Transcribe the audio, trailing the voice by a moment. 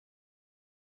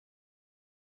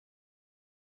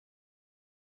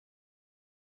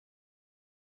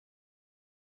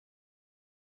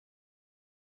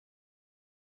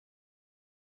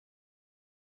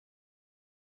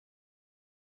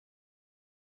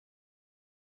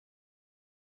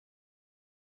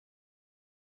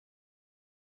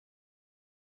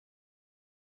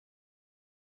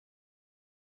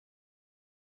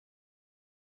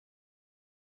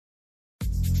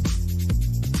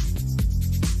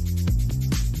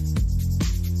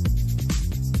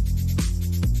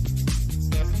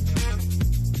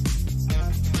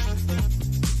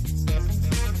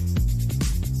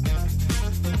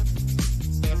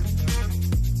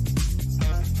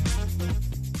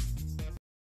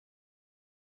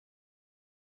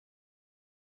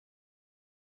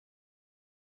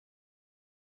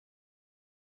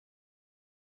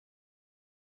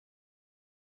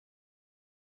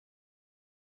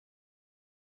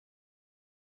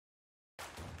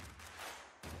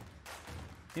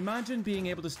Imagine being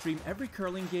able to stream every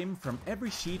curling game from every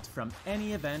sheet from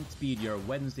any event, be it your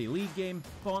Wednesday league game,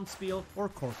 Bonspiel, or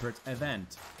corporate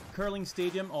event. Curling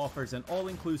Stadium offers an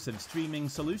all-inclusive streaming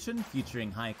solution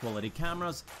featuring high-quality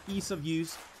cameras, ease of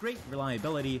use, great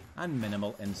reliability, and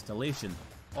minimal installation.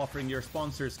 Offering your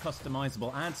sponsors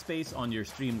customizable ad space on your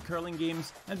streamed curling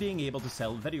games and being able to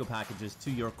sell video packages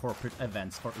to your corporate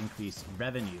events for increased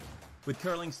revenue. With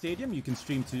Curling Stadium, you can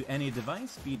stream to any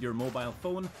device, be it your mobile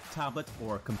phone, tablet,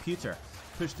 or computer.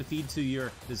 Push the feed to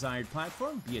your desired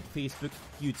platform, be it Facebook,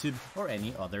 YouTube, or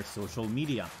any other social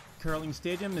media. Curling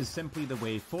Stadium is simply the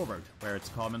way forward. Where it's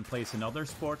commonplace in other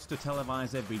sports to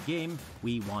televise every game,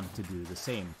 we want to do the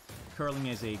same. Curling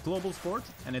is a global sport,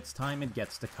 and it's time it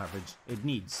gets the coverage it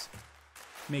needs.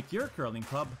 Make your curling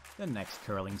club the next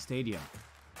Curling Stadium.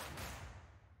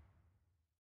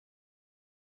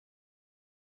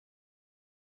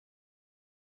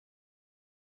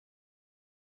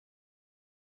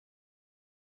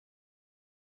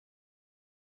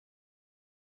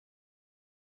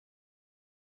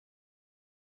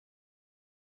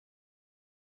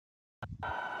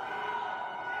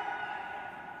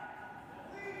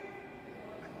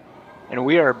 And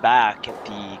we are back at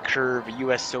the Curve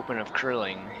U.S. Open of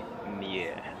Curling in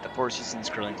the Four Seasons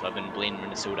Curling Club in Blaine,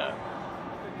 Minnesota.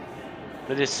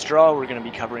 For this straw, we're going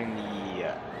to be covering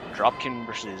the Dropkin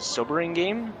versus Sobering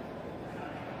game.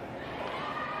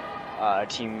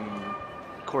 Team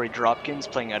Korey Dropkin's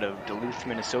playing out of Duluth,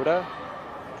 Minnesota.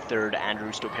 Third,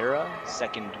 Andrew Stopera.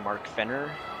 Second, Mark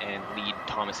Fenner. And lead,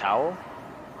 Thomas Howell.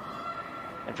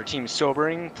 And for Team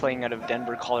Sobering, playing out of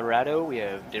Denver, Colorado, we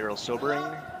have Darryl Sobering,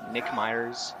 Nick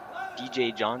Myers,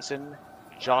 DJ Johnson,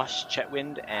 Josh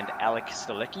Chetwind, and Alec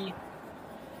Stalecki.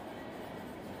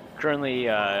 Currently,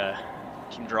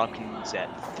 Team Dropkin's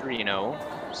at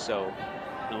 3-0, so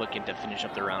they're looking to finish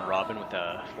up the round robin with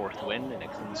a fourth win and a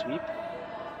clean sweep.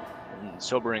 And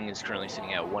Sobering is currently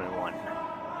sitting at 1-1.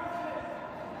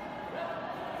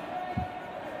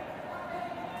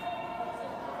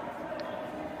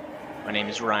 My name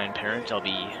is Ryan Parent. I'll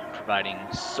be providing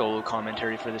solo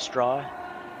commentary for this draw.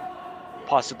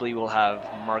 Possibly we'll have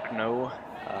Mark No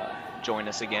join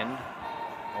us again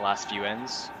in the last few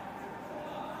ends.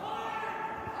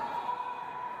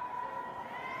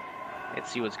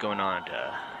 Let's see what's going on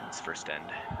in this first end.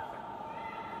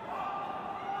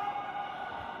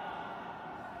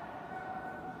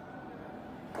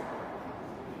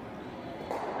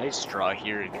 Nice draw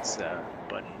here against the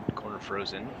button corner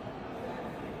frozen.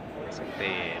 Looks like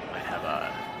they might have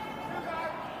a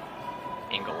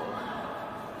angle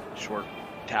short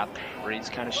tap raise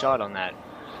kind of shot on that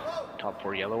top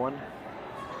four yellow one.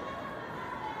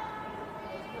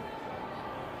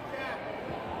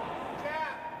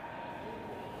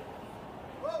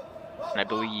 And I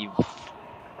believe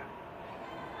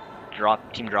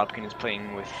Team Dropkin is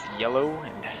playing with yellow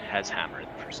and has hammer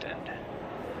at the first end.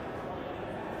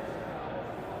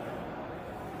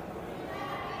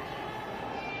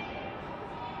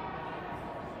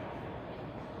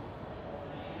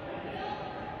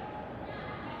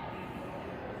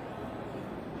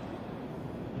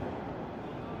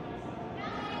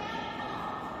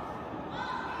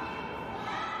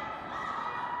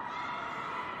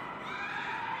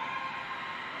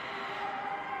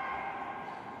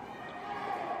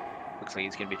 Looks like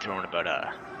he's going to be throwing about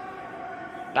a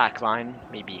back line,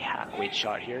 maybe half weight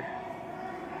shot here.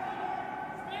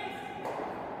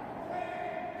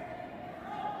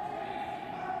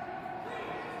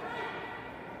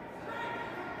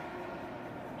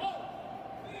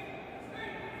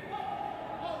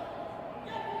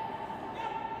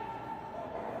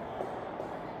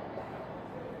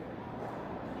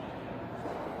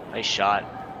 Nice shot.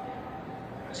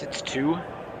 Sits two.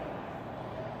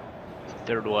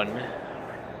 Third one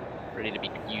ready to be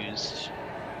used.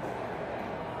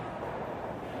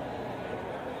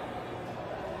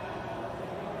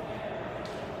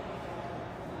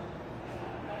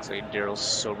 Looks like Darryl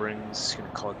Sobering's gonna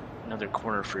call it another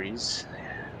corner freeze.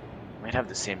 Might have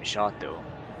the same shot though,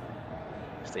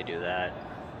 if they do that.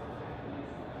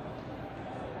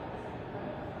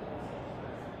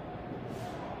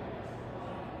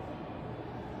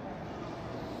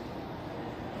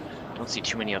 Don't see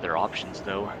too many other options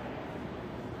though.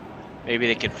 Maybe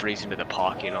they could freeze into the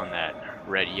pocket on that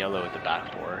red-yellow at the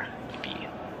back four. It'd be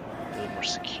a little more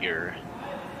secure.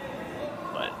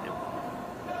 But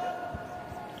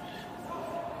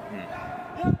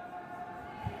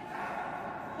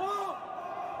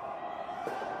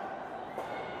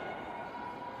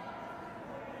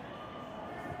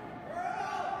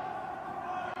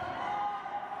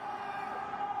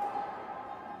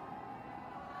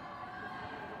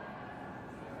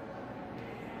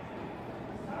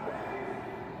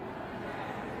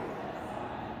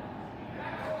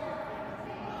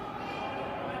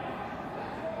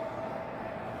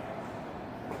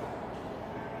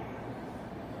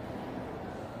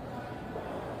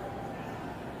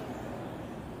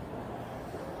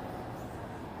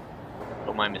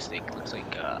Oh, my mistake. Looks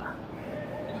like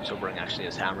Sobering actually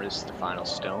has hammered this the final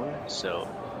stone, so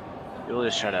we'll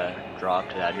just try to draw up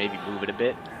to that, maybe move it a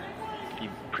bit. It'd be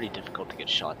pretty difficult to get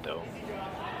shot though.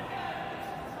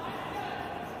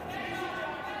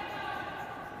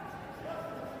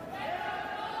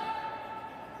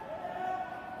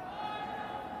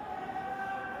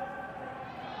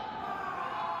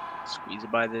 Squeeze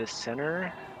it by the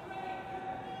center.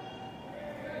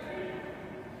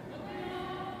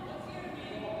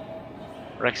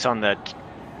 Rex on the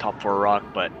top 4 rock,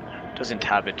 but doesn't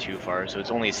tap it too far, so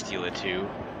it's only a steal of 2.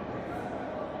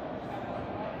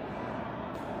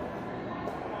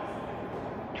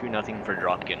 Two nothing for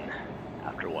Dropkin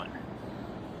after 1.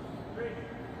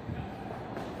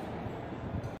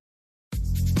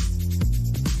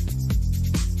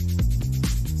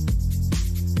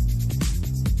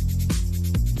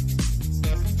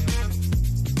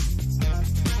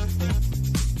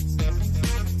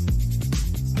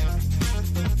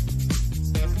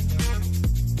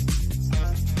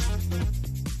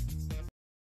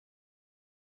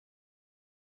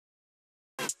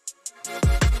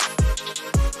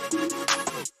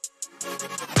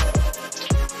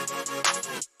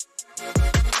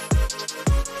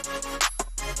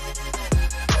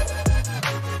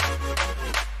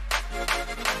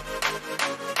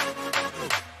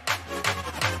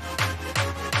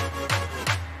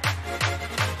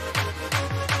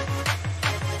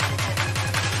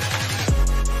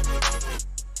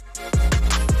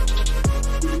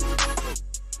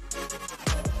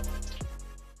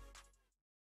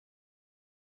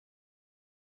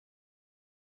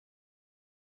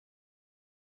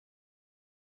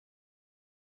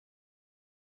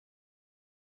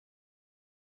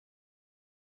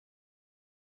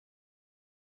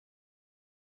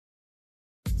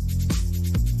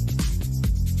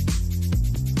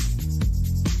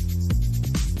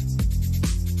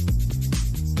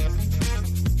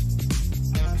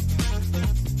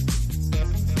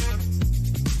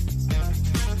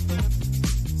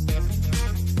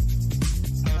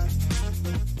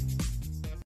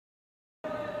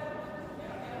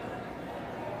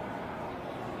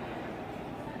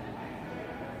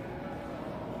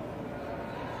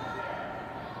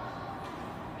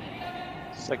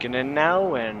 Second in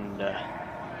now, and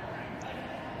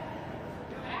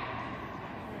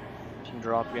Team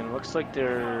Dropkin looks like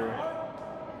they're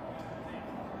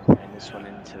putting this one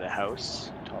into the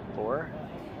house, top 4.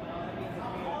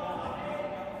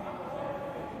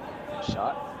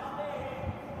 Shot.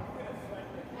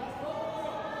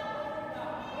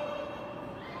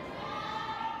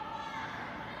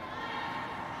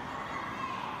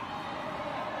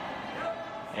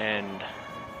 And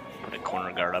put a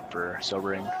corner guard up for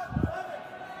Sobering.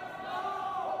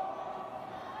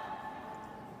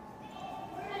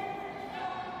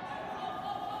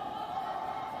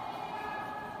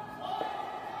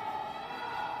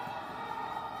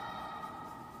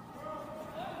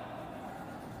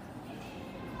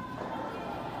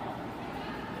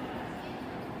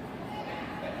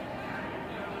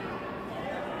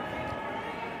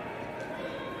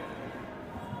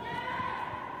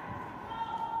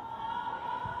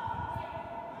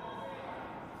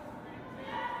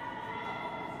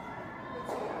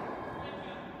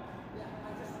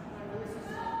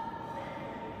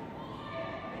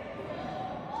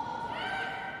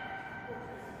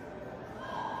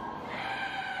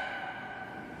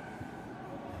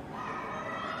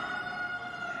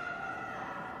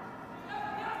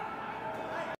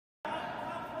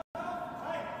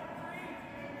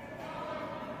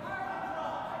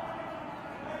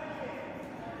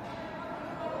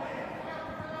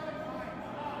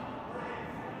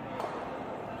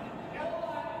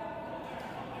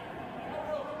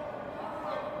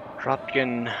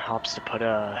 Dropkin opts to put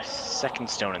a second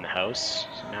stone in the house,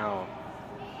 so now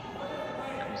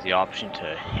comes the option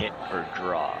to hit or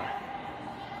draw.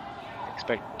 I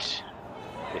expect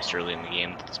this early in the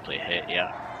game to display a hit,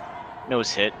 yeah.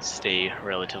 Nose hit, stay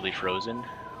relatively frozen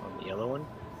on the yellow one.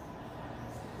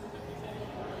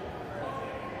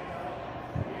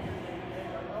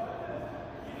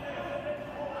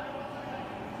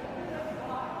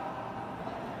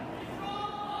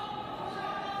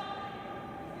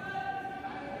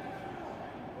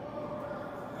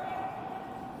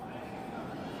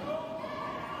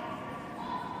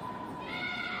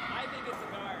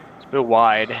 A bit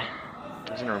wide,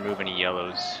 doesn't remove any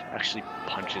yellows, actually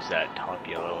punches that top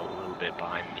yellow a little bit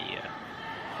behind the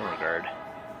corner guard.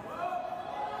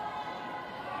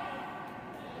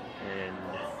 And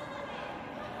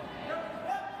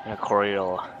now Korey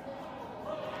will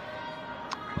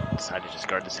decide to just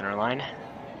guard the center line,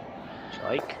 which I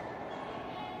like.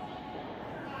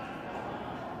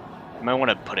 You might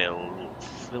want to put it a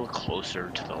little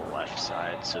closer to the left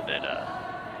side so that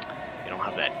you don't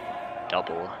have that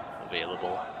double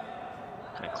available.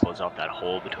 Kind of close off that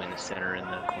hole between the center and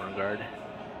the corner guard.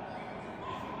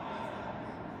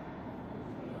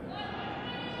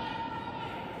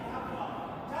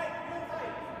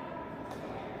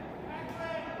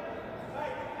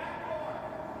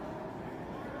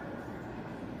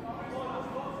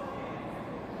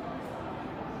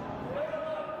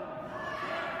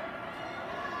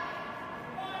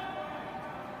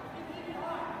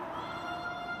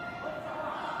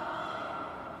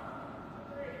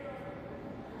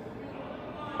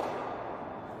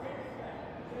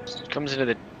 Comes into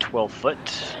the 12-foot.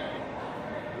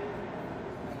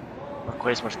 Not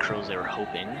quite as much curl as they were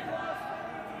hoping.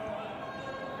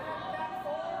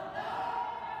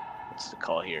 What's the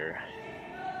call here?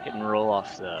 Hit and roll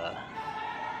off the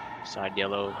side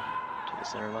yellow to the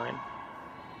center line.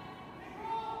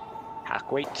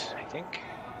 Hack weight, I think.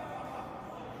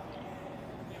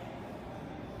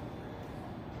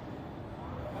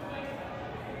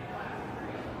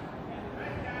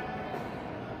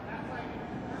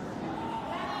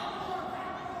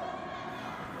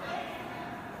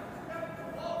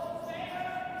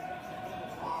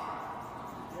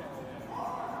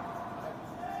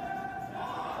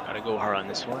 Gotta go hard on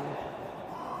this one.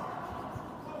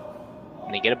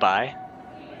 And they get a bye.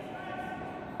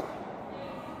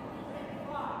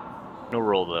 No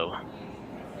roll though.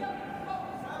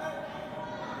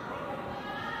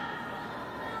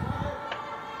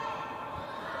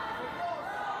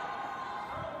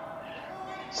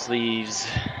 Sleeves.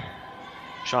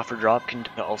 Shot for Dropkin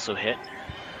to also hit.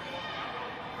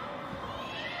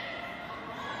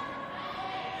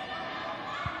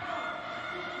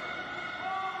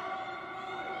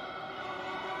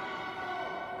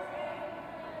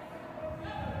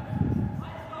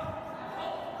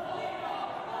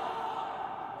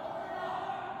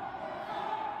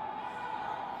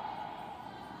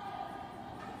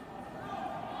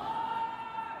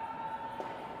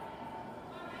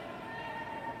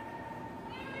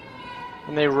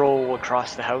 And they roll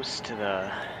across the house to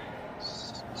the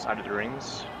side of the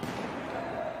rings.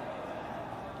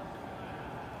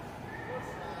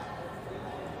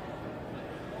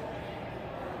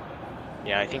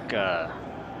 Yeah, I think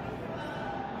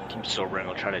Team Sobering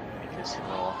will try to make this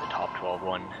signal off the top 12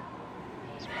 one.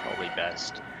 It's probably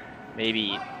best.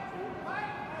 Maybe,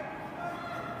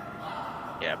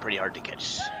 yeah, pretty hard to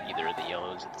catch either of the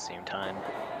yellows at the same time.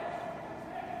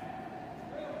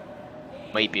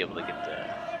 Might be able to get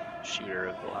the shooter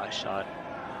of the last shot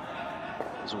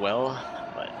as well,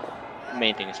 but the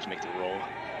main thing is to make the roll.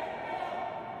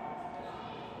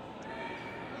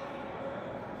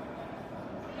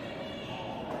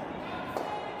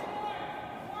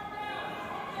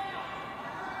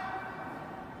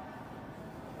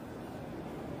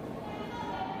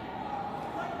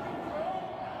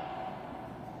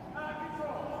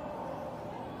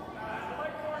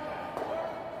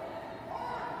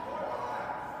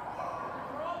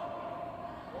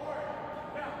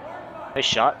 Nice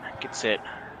shot, gets it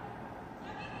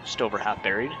just over half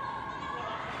buried.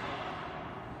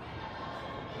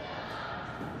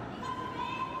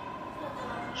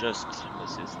 Just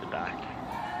misses the back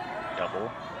double.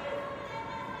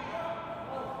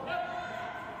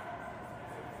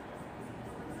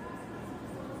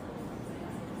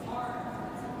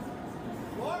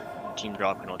 Team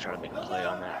Dropkin will try to make a play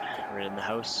on that right in the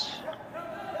house.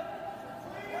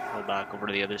 Pull back over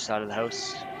to the other side of the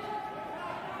house.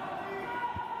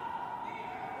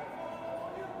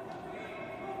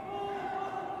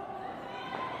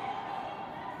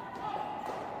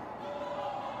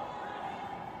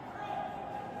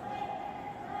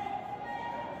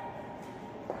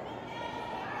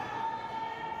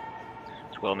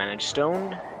 Well managed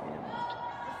stone,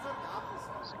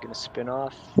 and is it gonna spin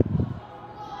off?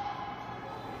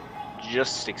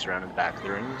 Just sticks around in the back of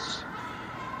the rings.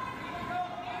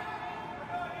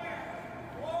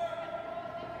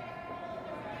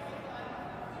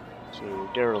 So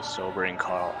Darryl sobering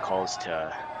calls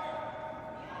to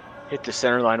hit the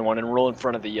center line one and roll in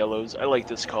front of the yellows. I like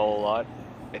this call a lot.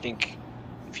 I think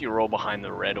if you roll behind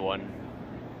the red one,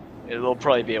 they'll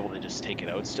probably be able to just take it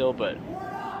out still, but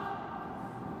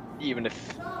even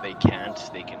if they can't,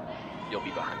 you'll be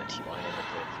behind the T line and they'll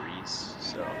play a freeze,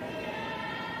 so.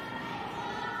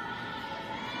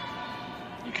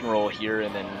 You can roll here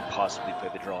and then possibly play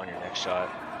the draw on your next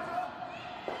shot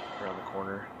around the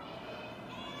corner.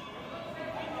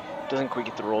 Doesn't quite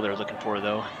get the roll they're looking for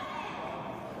though.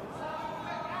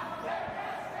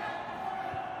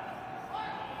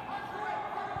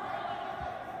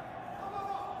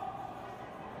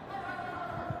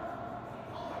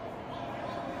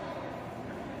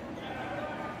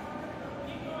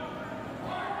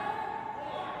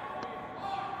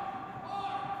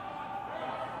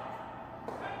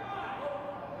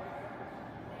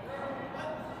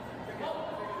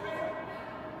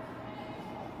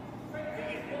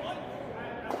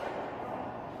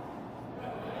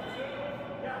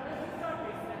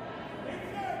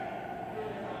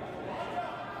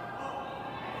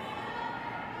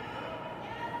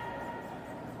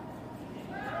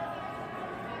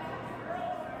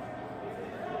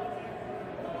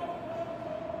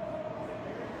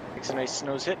 Makes a nice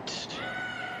nose hit.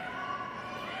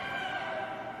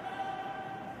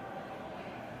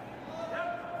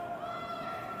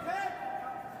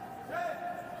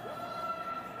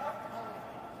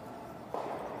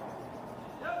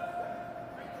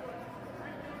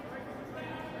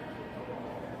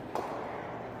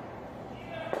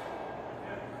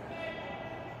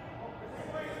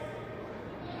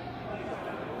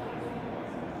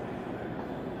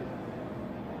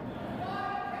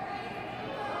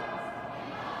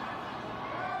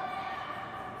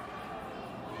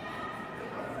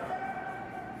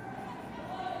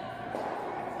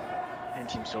 And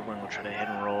Team Silverman will try to hit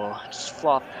and roll. Just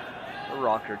flop a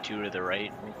rock or two to the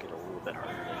right, make it a little bit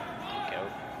harder to take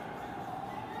out.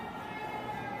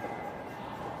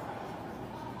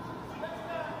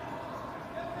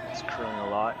 It's curling a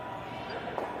lot.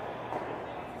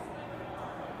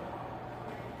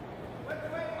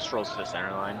 Just rolls to the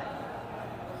center line.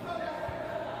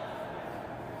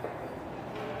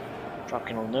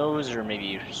 Dropkin will nose, or maybe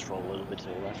you just roll a little bit to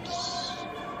the left.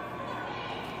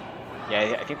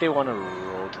 Yeah, I think they want to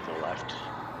roll to the left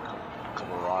a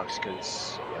couple of rocks,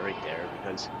 because, yeah, right there,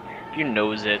 because if you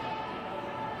nose it,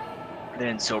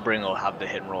 then Sobering will have the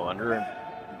hit and roll under, and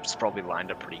it's probably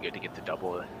lined up pretty good to get the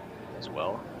double as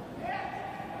well.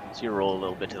 So you roll a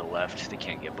little bit to the left, they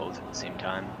can't get both at the same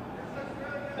time.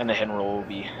 And the hit and roll will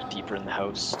be deeper in the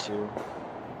house, too.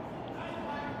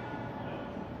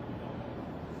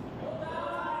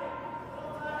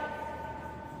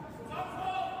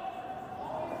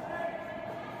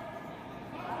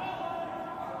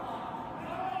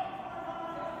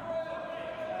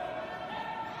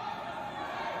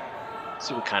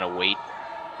 See what kind of weight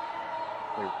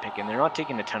they're picking. They're not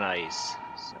taking a ton of ice.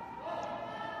 So.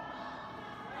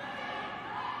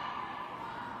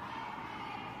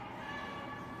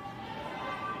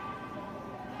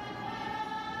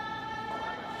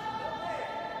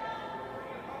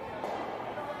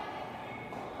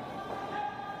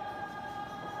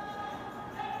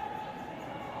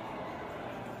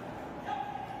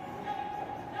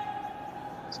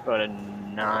 It's about a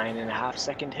 9.5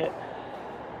 second hit.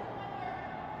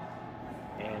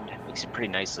 Makes it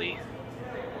pretty nicely.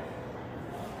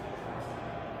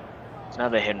 So now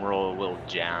the hit and roll will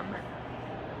jam.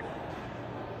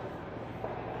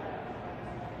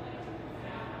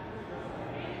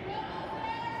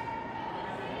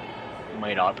 You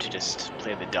might opt to just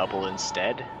play the double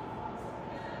instead.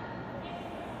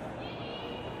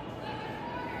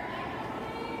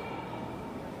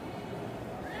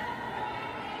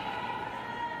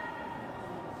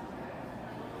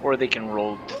 Or they can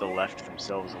roll to the left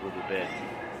themselves a little bit.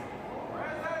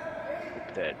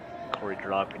 Hope that Korey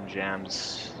Dropkin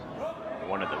jams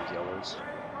one of those yellows.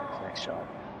 Next shot.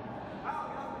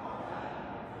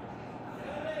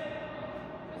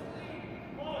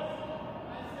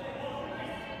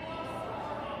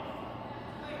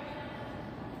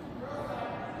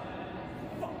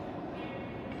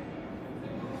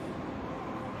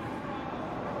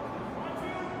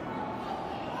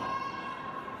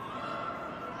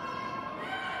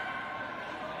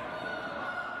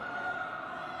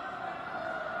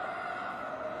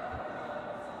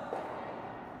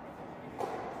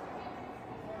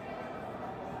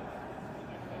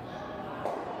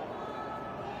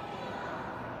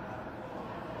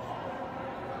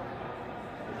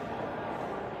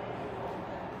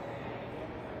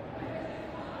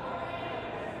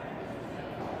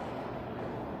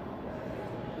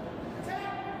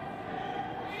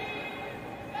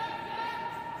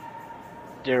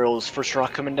 Darryl's first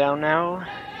rock coming down now.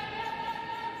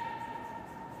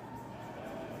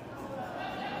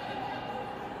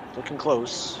 Looking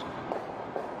close.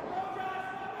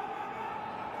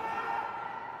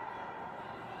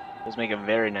 Does make a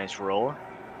very nice roll.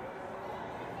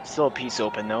 Still a piece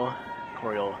open though.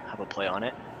 Korey will have a play on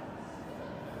it.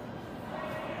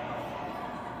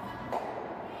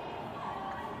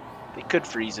 They could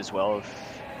freeze as well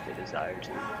if they desire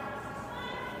to.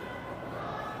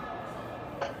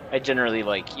 I generally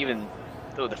like, even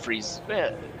though the freeze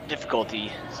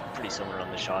difficulty is pretty similar on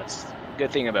the shots, the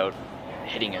good thing about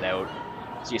hitting it out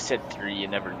is you set 3, you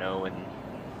never know, and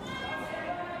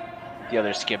the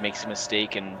other skip makes a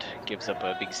mistake and gives up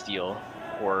a big steal,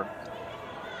 or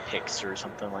picks or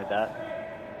something like that.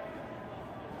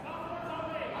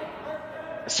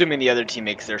 Assuming the other team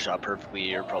makes their shot perfectly,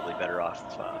 you're probably better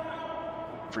off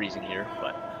freezing here,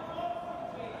 but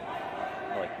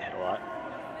I like the hit a lot.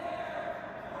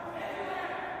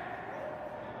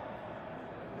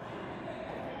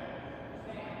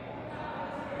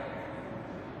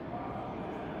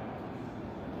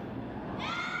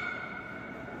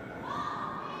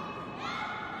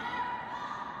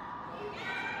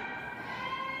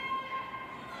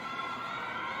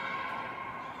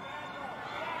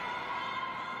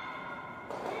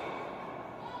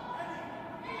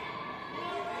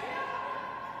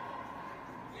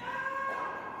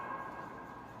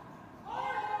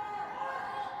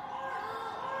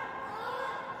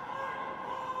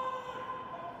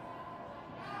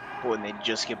 Oh, and they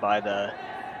just get by the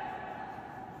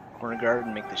corner guard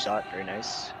and make the shot. Very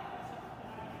nice.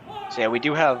 So yeah, we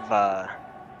do have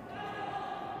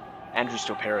Andrew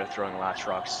Stopera throwing last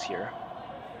rocks here.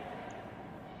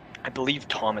 I believe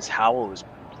Thomas Howell was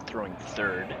throwing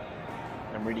third.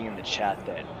 I'm reading in the chat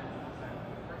that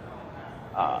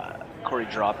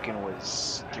Korey Dropkin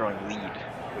was throwing lead,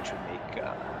 which would make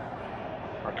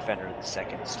Mark Fenner the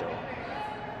second still.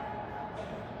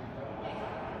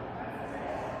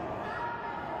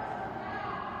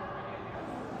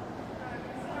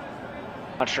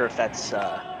 Not sure if that's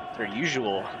their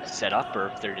usual setup or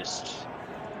if they're just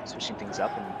switching things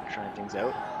up and trying things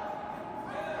out.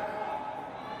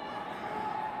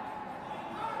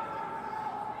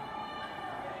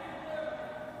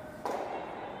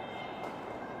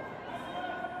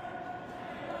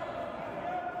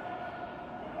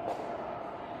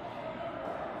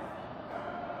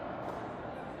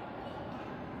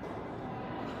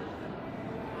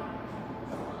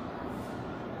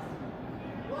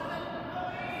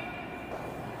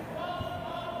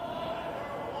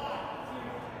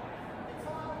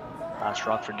 Last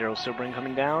rock for Darryl Sobering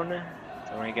coming down,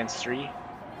 throwing against 3.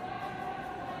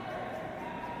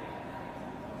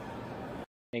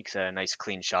 Makes a nice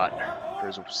clean shot for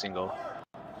his single.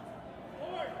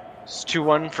 It's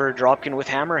 2-1 for Dropkin with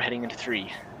hammer heading into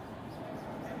 3.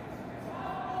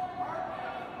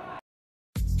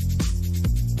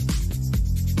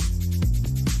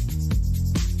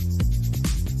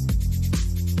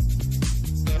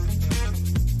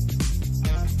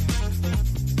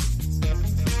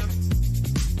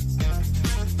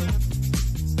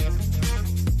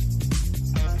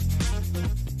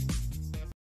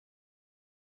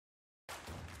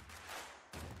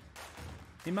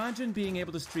 Imagine being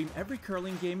able to stream every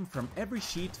curling game from every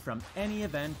sheet from any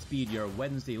event, be it your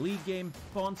Wednesday league game,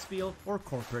 bonspiel, or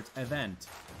corporate event.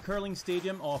 Curling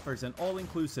Stadium offers an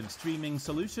all-inclusive streaming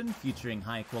solution featuring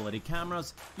high-quality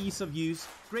cameras, ease of use,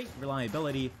 great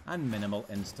reliability, and minimal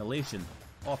installation.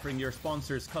 Offering your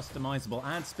sponsors customizable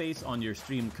ad space on your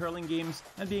streamed curling games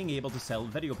and being able to sell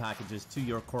video packages to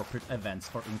your corporate events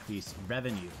for increased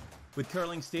revenue. With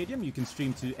Curling Stadium, you can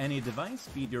stream to any device,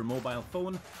 be it your mobile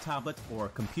phone, tablet, or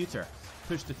computer.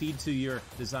 Push the feed to your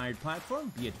desired platform,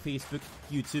 be it Facebook,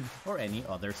 YouTube, or any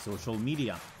other social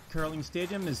media. Curling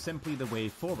Stadium is simply the way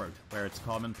forward. Where it's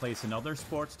commonplace in other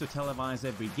sports to televise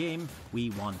every game, we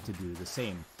want to do the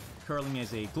same. Curling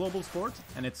is a global sport,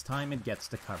 and it's time it gets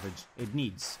the coverage it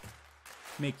needs.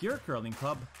 Make your curling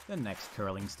club the next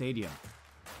Curling Stadium.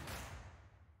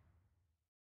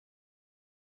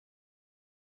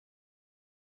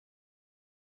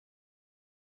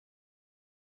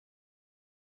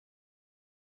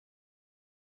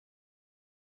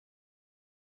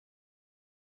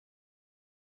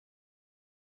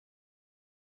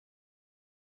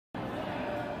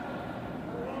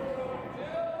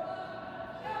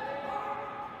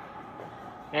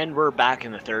 And we're back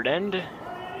in the third end.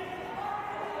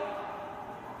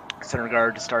 Center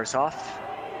guard to start us off.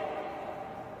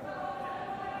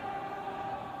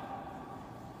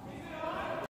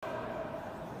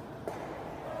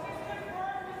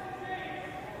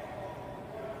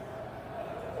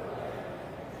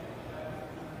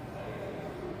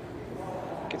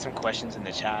 Get some questions in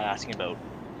the chat asking about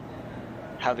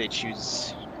how they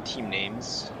choose team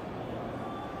names.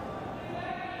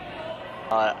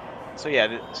 So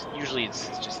yeah, usually it's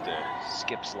just the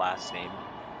skip's last name.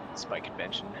 It's by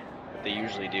convention that they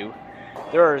usually do.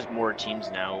 There are more teams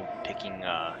now picking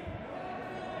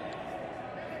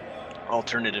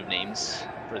alternative names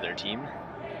for their team.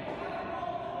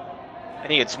 I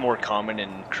think it's more common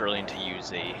in curling to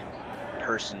use a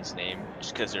person's name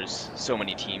just because there's so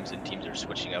many teams and teams are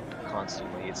switching up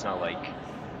constantly. It's not like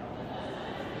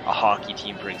a hockey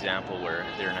team, for example, where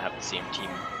they're gonna have the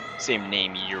same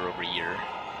name year over year.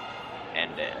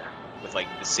 And with like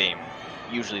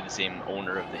usually the same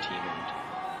owner of the team, and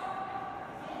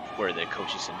where the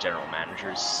coaches and general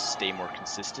managers stay more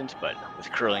consistent. But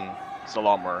with curling, it's a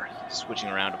lot more switching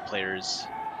around of players.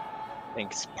 I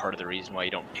think it's part of the reason why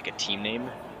you don't pick a team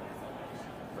name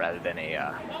rather than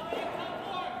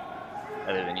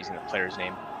using the player's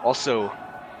name. Also,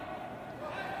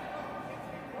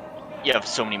 you have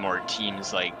so many more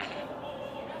teams, like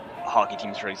hockey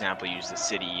teams, for example, use the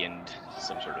city and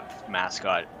some sort of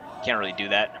mascot. Can't really do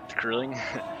that with curling.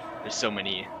 There's so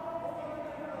many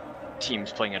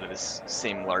teams playing out of this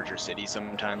same larger city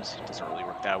sometimes. It doesn't really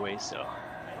work that way, so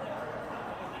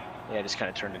yeah, it just kind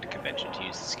of turned into convention to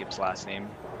use the skip's last name.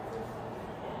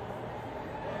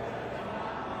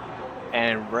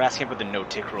 And we're asking about the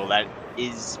no-tick rule. That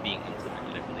is being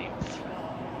implemented, I believe.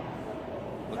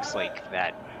 Looks like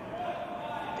that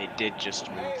they did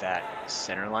just move that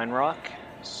center line rock,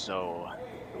 so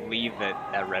I believe that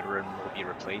that red one will be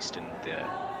replaced and the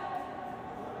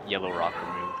yellow rock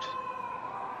removed.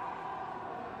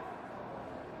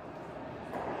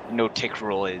 No tick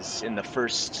rule is in the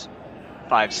first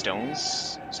 5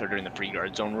 stones, so during the free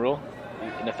guard zone rule,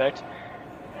 in effect.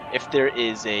 If there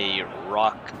is a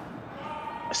rock,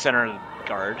 a center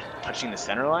guard touching the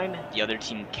center line, the other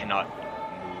team cannot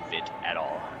move it at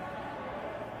all.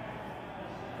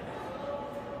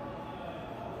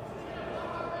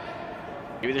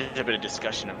 Maybe there's a bit of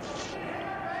discussion of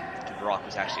if the rock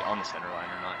was actually on the center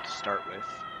line or not to start with.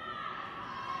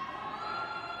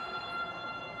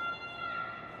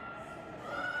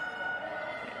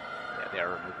 Yeah, they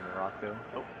are removing the rock though.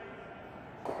 Oh.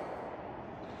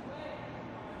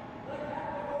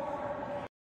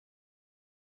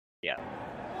 Yeah.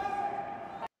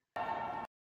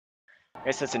 I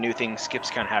guess that's a new thing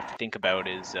skips kind of have to think about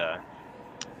is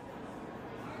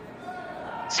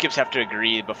skips have to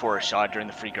agree before a shot during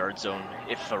the free guard zone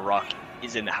if a rock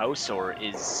is in the house or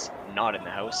is not in the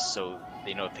house, so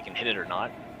they know if they can hit it or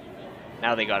not.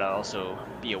 Now they gotta also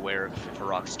be aware of if a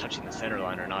rock's touching the center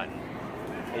line or not, and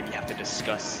maybe have to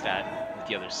discuss that with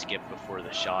the other skip before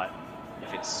the shot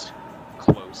if it's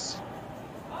close.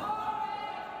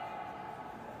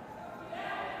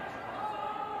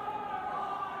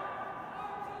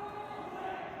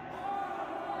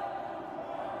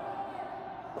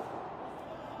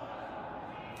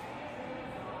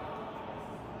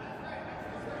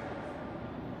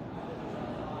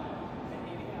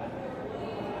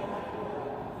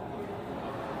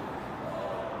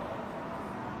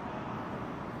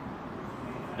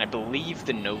 I believe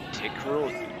the no tick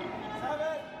rule,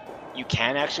 you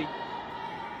can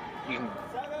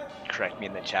correct me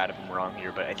in the chat if I'm wrong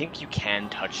here, but I think you can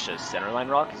touch a center line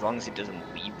rock as long as it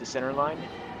doesn't leave the center line.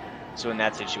 So in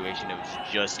that situation, it was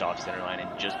just off center line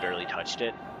and just barely touched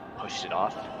it, pushed it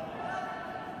off.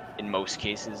 In most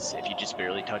cases, if you just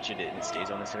barely touch it and it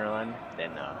stays on the center line,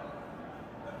 then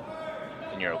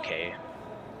you're okay.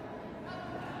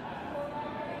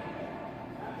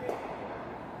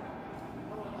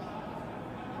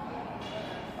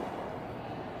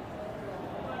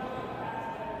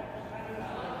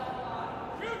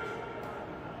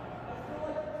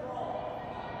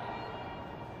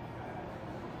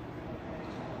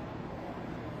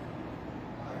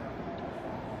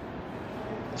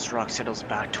 This rock settles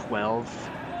back 12.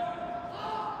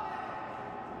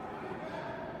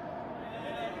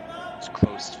 It's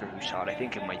close for who shot. I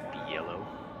think it might be yellow.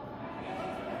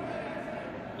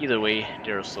 Either way,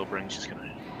 Darryl Slowbring's just gonna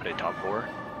put it top 4.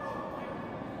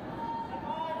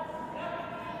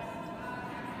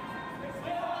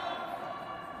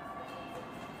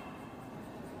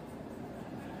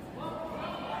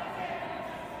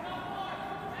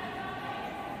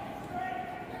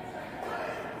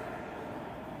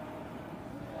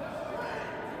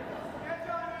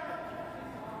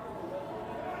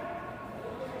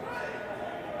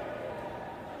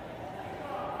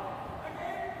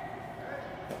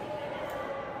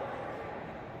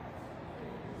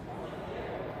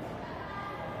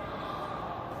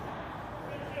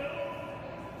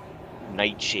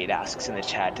 Nightshade asks in the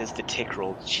chat, does the tick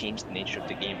roll change the nature of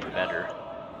the game for better?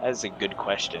 That is a good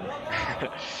question.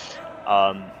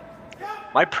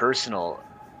 My personal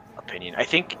opinion, I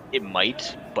think it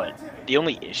might, but the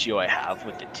only issue I have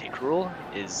with the tick rule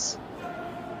is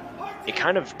it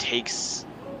kind of takes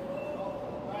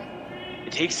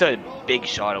a big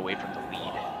shot away from the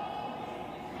lead.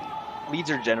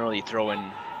 Leads are generally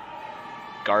throwing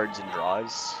guards and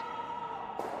draws.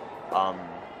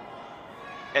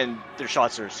 And their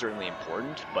shots are certainly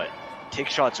important, but tick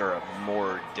shots are a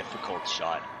more difficult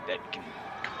shot that can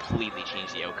completely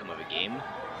change the outcome of a game.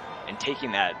 And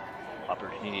taking that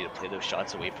opportunity to play those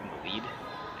shots away from the lead,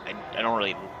 I don't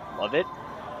really love it,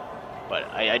 but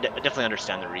I definitely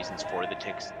understand the reasons for the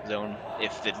tick zone.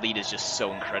 If the lead is just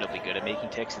so incredibly good at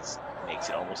making ticks, it makes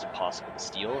it almost impossible to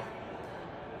steal,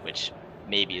 which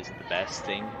maybe isn't the best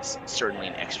thing. It's certainly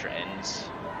an extra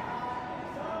ends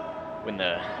when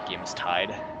the game is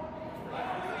tied.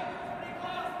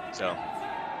 So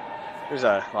there's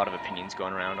a lot of opinions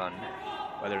going around on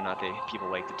whether or not people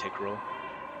like the tick rule.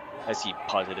 I see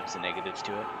positives and negatives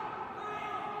to it.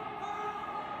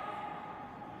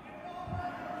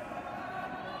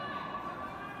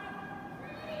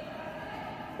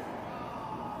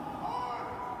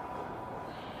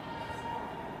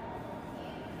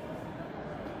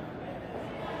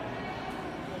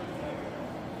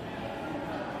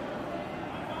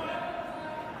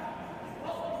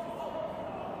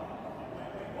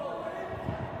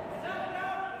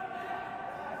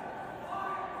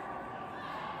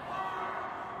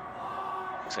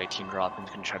 Looks like Team Dropkin's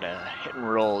gonna try to hit and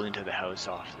roll into the house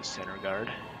off the center guard.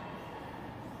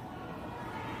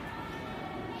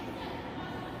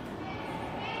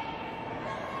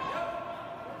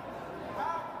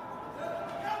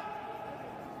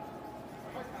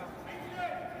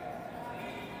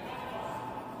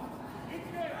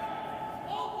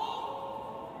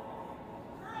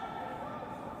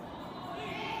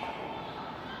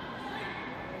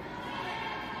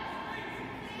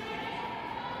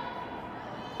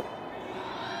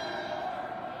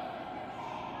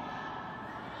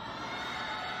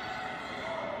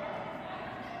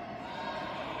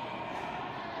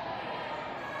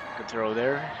 Good throw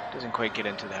there. Doesn't quite get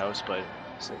into the house, but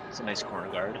it's a nice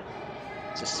corner guard.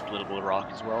 It's a splittable rock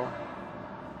as well.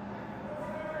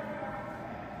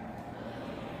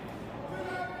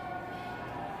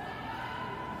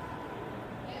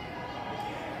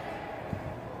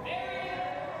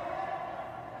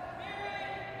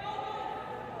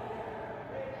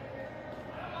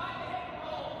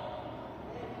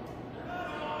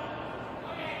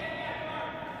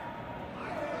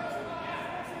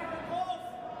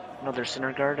 Another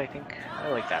center guard, I think. I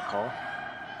like that call.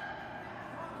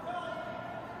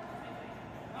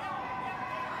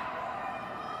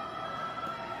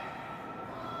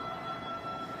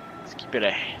 Let's keep it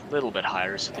a little bit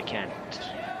higher so they can't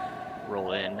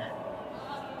roll in.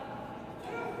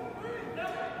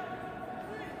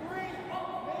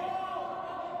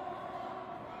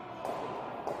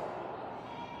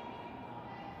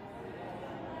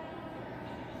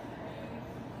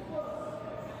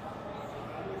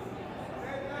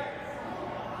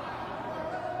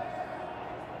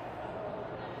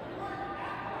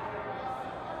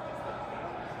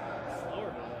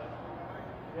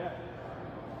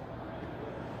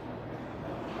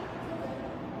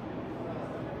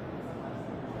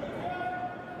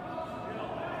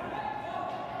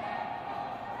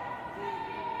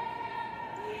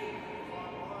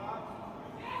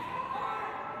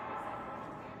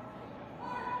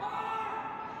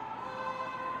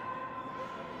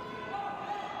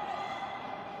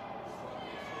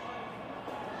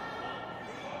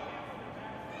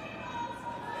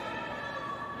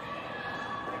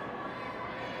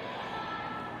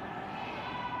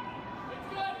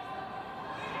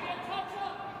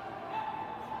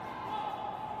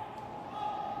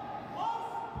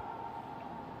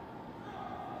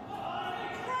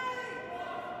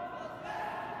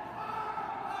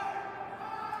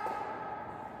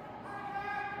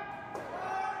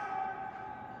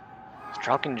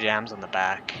 Dropkin jams on the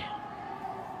back.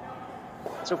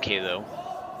 It's okay though.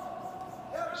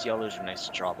 These yellows are nice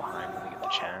to draw behind when they get the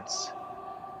chance.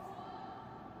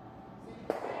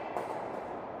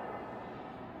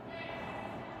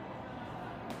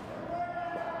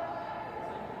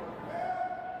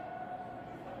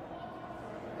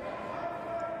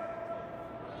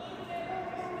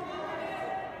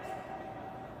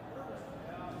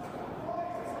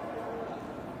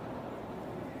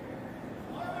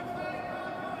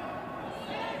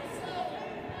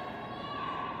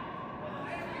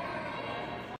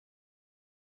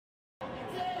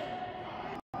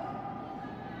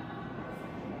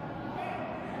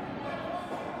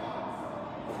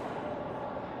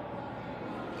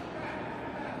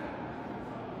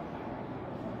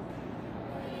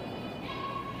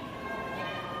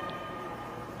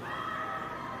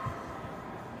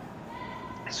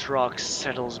 This rock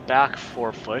settles back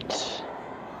 4 foot.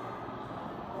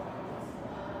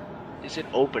 Is it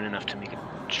open enough to make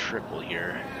a triple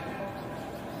here?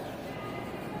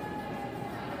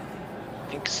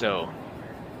 I think so.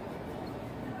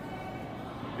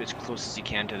 Get as close as you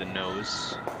can to the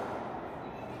nose.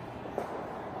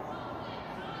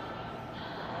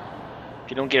 If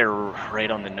you don't get it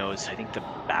right on the nose, I think the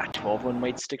back 12 one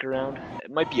might stick around.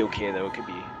 It might be okay though, it could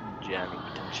be jamming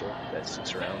potential if that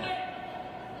sticks around.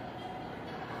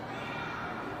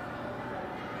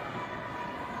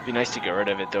 It'd be nice to get rid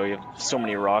of it though. You have so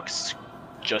many rocks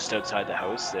just outside the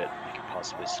house that you could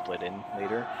possibly split in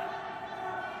later.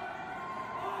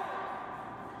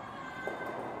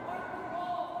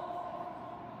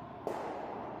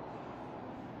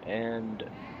 And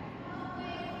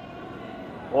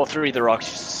all 3 of the rocks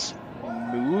just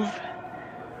move.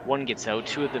 1 gets out,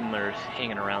 2 of them are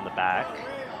hanging around the back.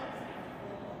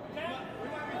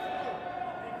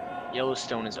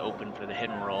 Yellowstone is open for the hit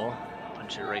and roll.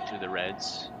 Punch it right through the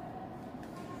reds.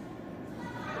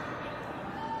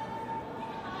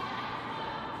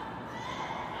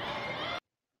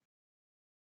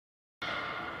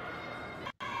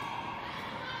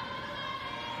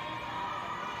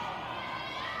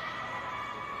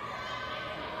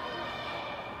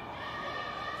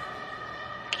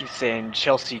 He's saying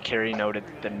Chelsea Carey noted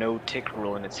the no-tick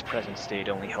rule in its present state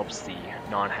only helps the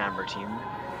non-hammer team.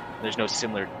 There's no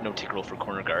similar no-tick rule for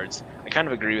corner guards. I kind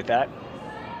of agree with that.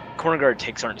 Corner guard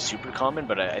ticks aren't super common,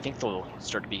 but I think they'll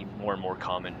start to be more and more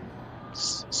common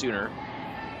sooner.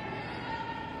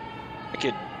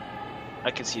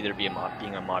 I could see there being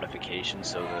a modification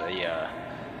so the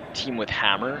team with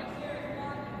hammer,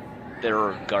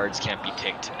 their guards can't be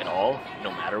ticked at all,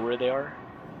 no matter where they are.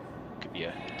 Could be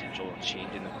a potential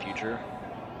change in the future.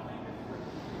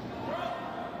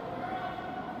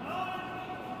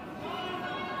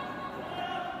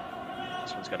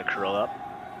 This one's got to curl up.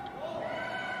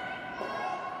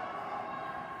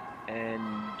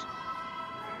 And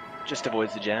just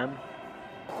avoids the jam.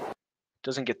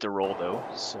 Doesn't get the roll though,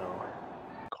 so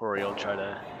Korey will try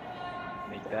to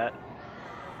make that.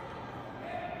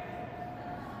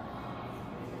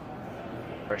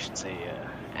 Or I should say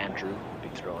Andrew,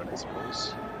 big throw in I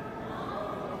suppose.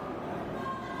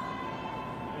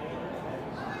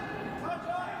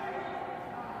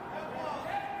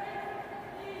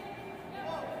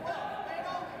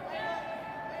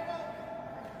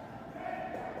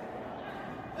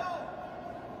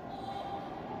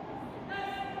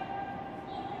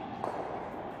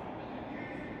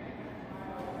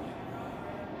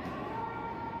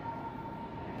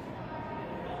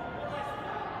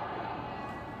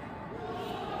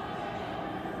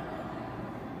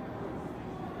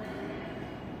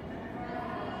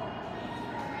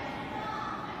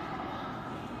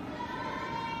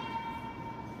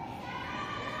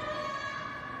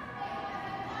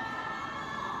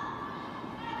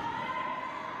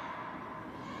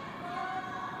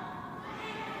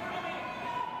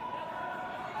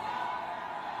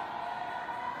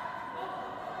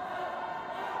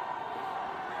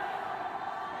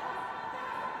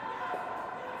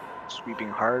 Sweeping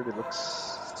hard, it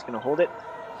looks it's gonna hold it.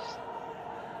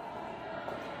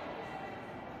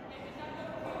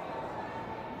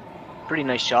 Pretty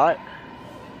nice shot.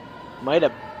 Might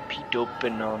have peeked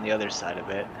open on the other side of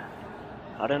it.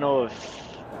 I don't know if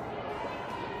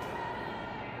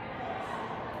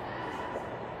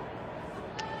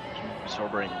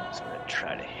Sobering's gonna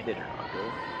try to hit it or not,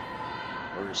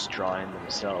 though, or just draw in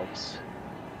themselves.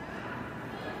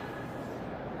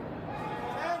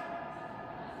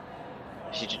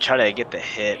 If you try to get the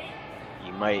hit,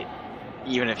 you might,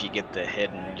 even if you get the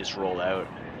hit and just roll out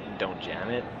and don't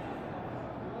jam it,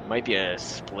 might be a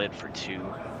split for 2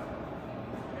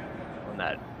 on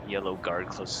that yellow guard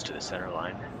closest to the center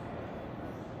line.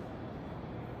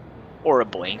 Or a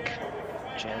blank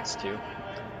chance too.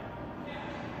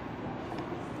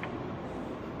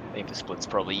 I think the split's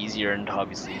probably easier and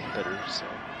obviously better, so.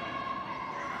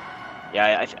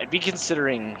 Yeah, I'd be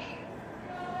considering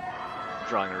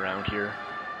drawing around here.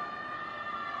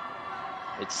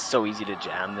 It's so easy to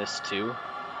jam this too.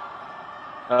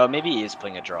 Maybe he is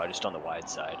playing a draw just on the wide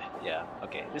side. Yeah,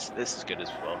 okay, this is good as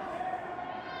well.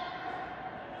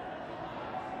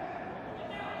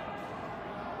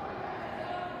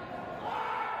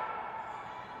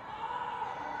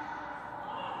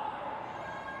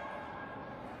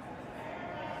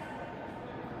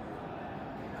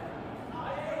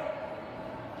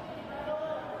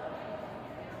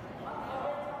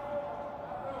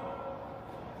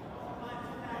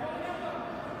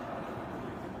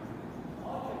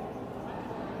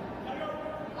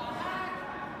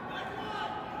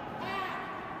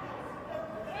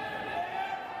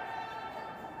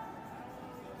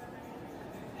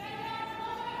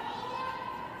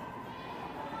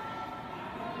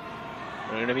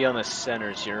 We're going to be on the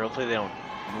centers here. Hopefully they don't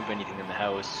move anything in the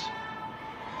house.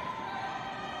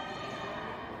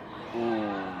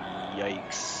 Ooh,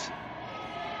 yikes.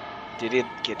 Did it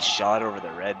get shot over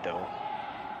the red though?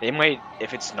 They might,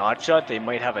 if it's not shot, they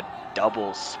might have a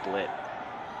double split.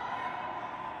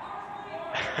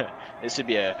 This would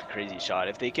be a crazy shot.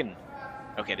 If they can,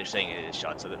 okay, they're saying it is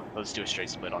shot, so let's do a straight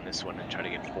split on this one and try to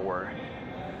get 4.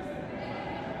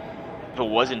 If it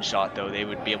wasn't shot though, they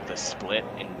would be able to split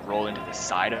and roll into the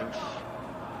side of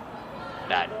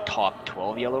that top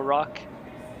 12 yellow rock,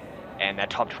 and that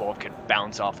top 12 could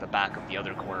bounce off the back of the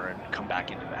other corner and come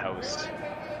back into the house to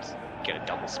get a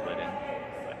double split in,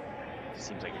 but it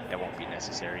seems like that won't be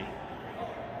necessary.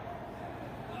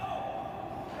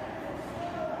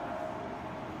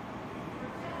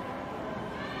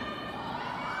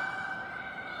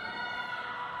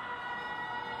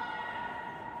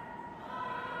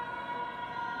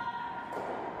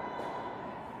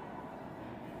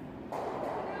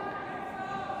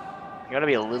 You gotta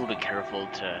be a little bit careful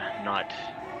to not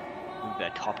move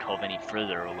that top 12 any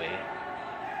further away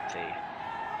if they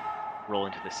roll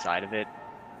into the side of it.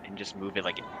 and just move it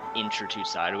like an inch or two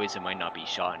sideways, it might not be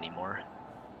shot anymore.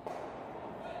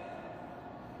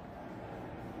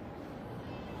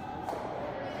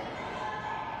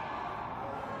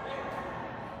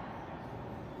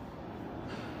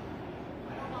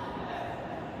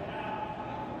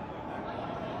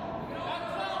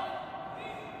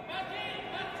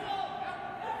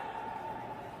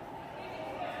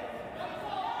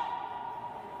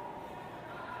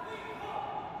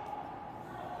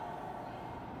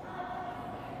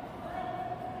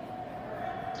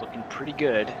 Looking pretty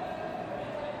good.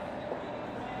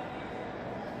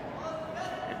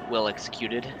 And well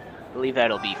executed. I believe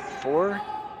that'll be 4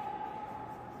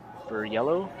 for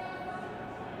yellow.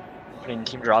 Putting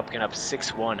Team Dropkin up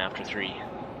 6-1 after 3.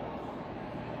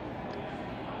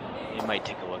 You might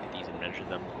take a look at these and measure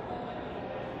them.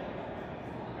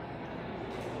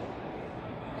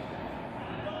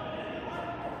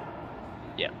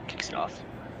 Yeah, kicks it off.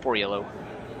 4 yellow.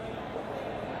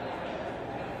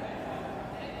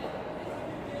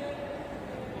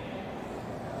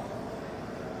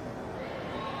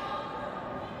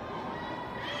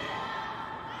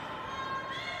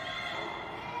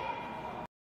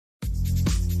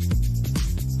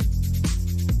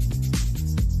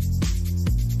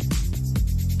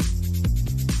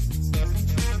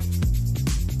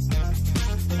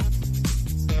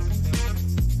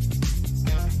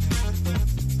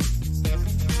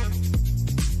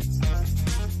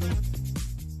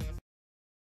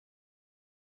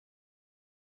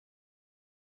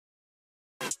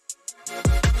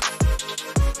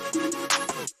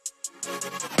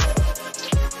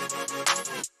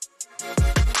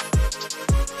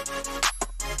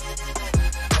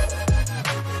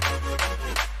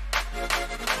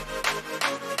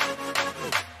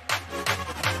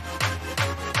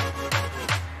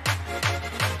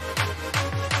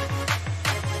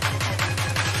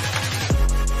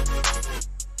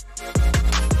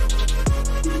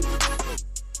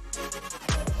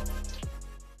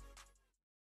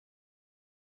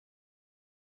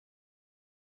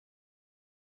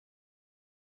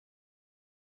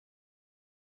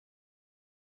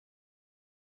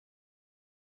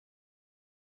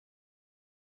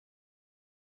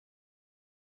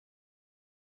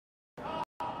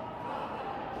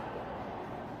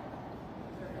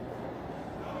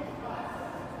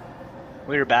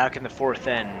 We were back in the 4th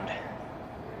end.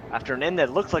 After an end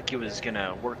that looked like it was going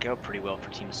to work out pretty well for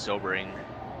Team Sobering,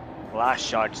 the last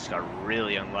shot just got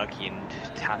really unlucky and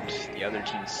tapped the other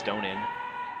team's stone in.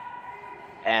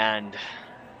 And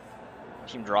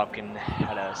Team Dropkin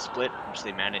had a split, which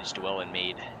they managed well and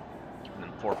made, giving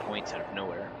them 4 points out of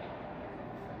nowhere.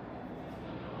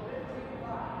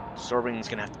 Sobering's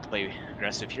going to have to play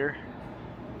aggressive here.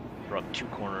 Throw up 2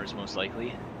 corners most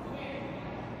likely.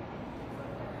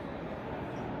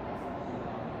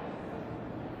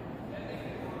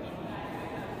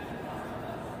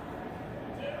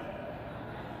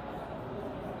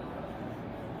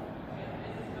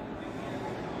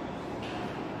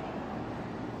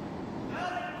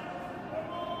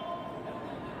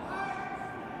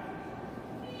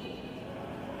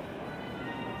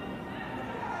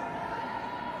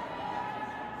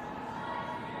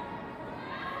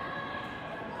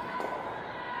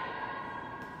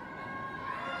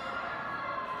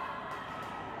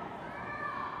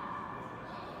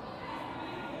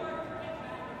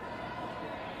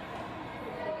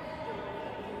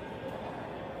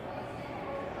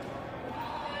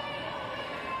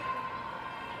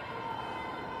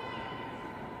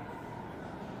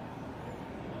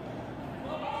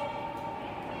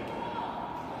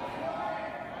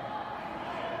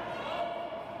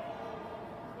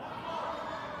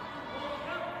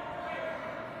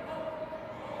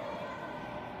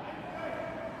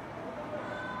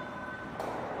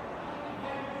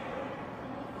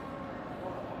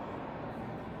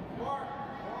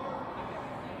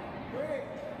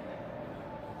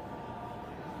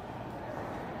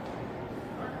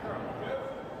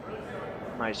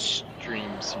 My stream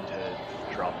seemed to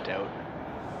have dropped out.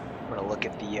 I'm gonna look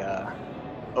at the,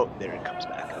 oh, there it comes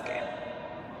back, okay.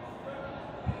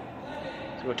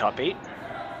 So go top 8.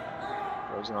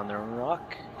 Frozen on their own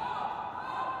rock.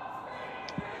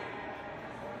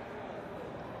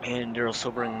 And Darryl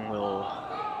Sobering will,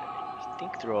 I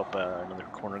think, throw up another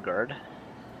corner guard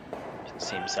to the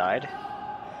same side.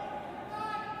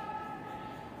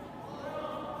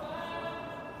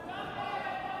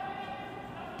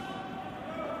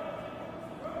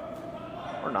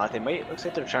 Or not, they might, looks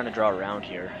like they're trying to draw around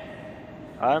here.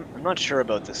 I'm not sure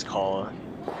about this call.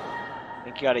 I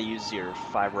think you gotta use your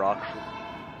 5 rock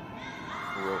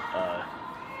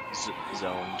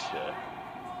zone to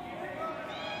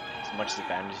as much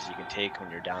advantage as you can take when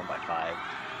you're down by 5.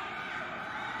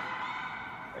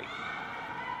 Like,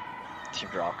 Team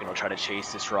Dropkin will try to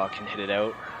chase this rock and hit it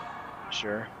out.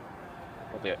 Sure.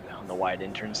 Probably on the wide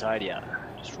intern side, yeah.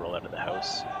 Just roll out of the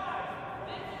house.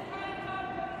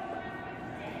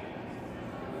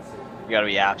 You gotta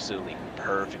be absolutely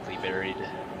perfectly buried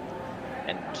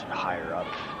and higher up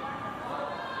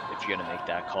if you're gonna make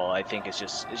that call. I think it's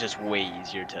just way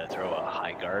easier to throw a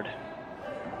high guard,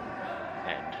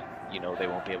 and you know they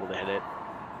won't be able to hit it.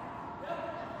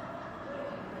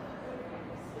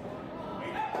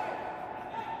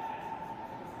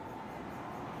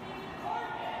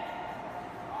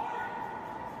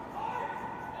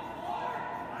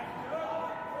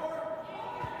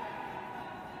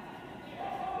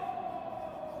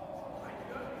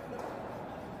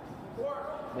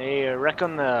 They wreck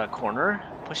on the corner,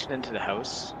 push it into the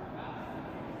house.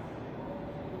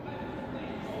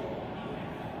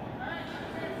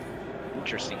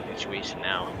 Interesting situation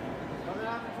now.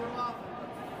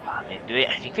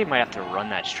 I think they might have to run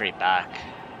that straight back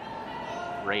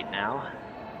right now.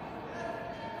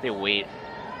 If they wait,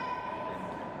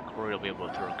 and Korey will be able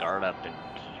to throw a guard up, and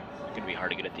it's going to be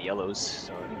hard to get at the yellows.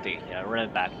 So I think they run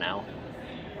it back now.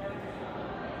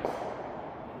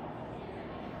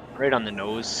 Right on the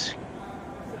nose.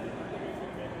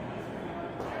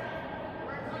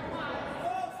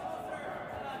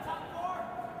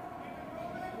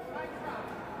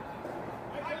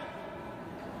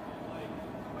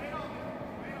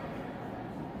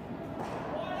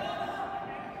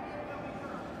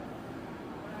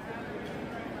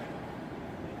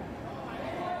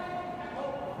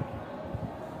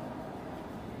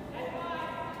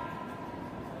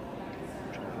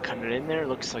 Cut it in there.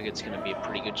 Looks like it's going to be a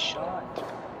pretty good shot.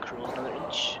 Curl another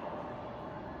inch.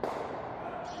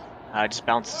 Just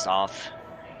bounces off.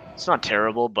 It's not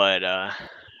terrible, but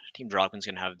Team Dropkin's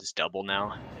going to have this double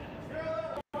now.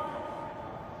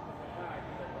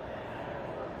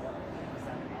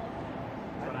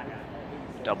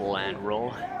 Double and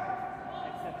roll.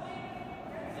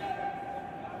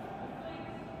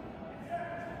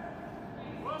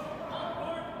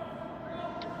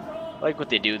 I like what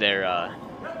they do there.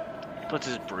 He puts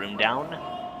his broom down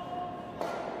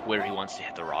where he wants to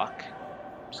hit the rock,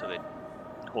 so that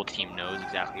the whole team knows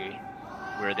exactly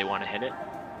where they want to hit it.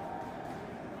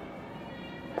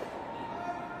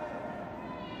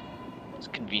 It's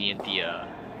convenient. The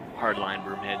hardline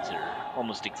broom heads are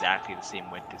almost exactly the same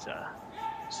width as a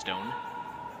stone.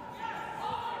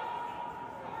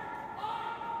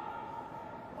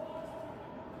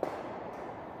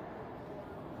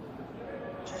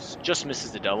 Just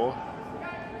misses the double.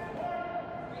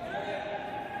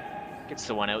 Gets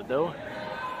the one out though.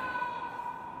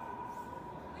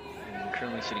 And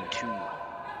currently sitting 2.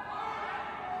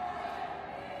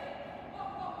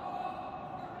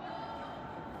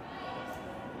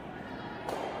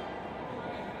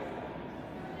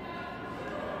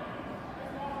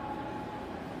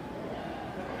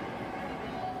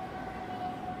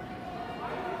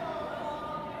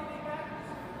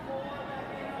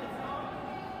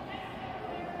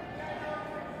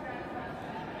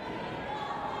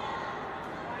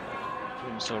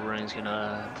 Silvering's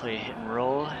gonna play hit and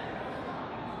roll.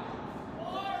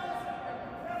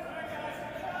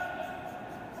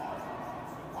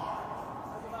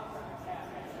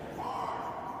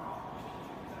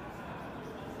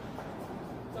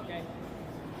 Okay.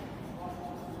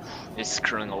 It's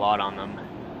curling a lot on them.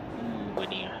 When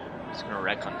he's gonna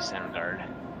wreck on the center guard.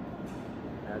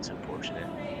 That's unfortunate.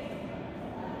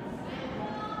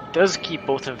 Does keep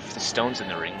both of the stones in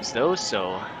the rings though,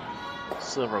 so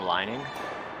silver lining.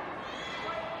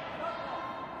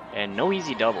 And no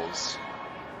easy doubles.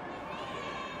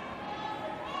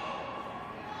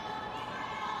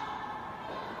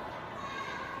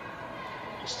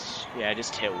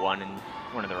 Just hit one and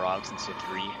one of the rocks and sit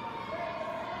 3.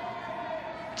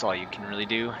 That's all you can really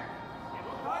do.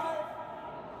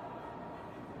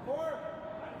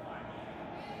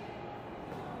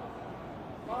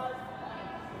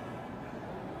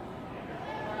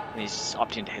 And he's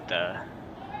opting to hit the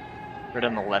right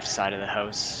on the left side of the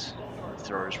house, from the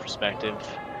thrower's perspective.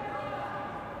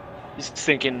 He's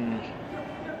thinking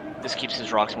this keeps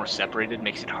his rocks more separated,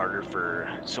 makes it harder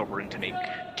for Sobering to make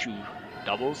 2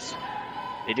 doubles.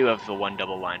 They do have the 1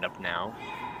 double lined up now.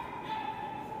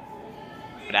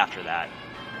 But after that,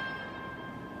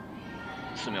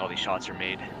 assuming all these shots are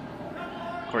made,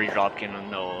 Korey Dropkin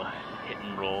will hit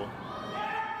and roll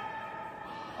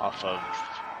off of...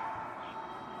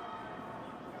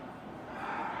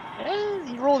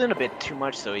 he rolled in a bit too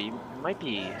much, so he might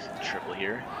be triple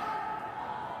here.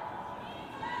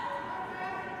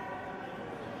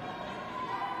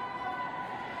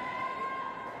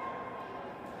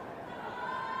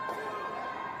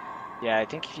 Yeah, I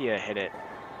think if you hit it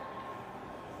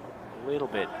a little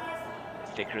bit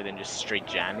thicker than just straight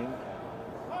jamming,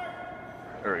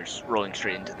 or just rolling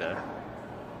straight into the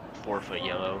 4-foot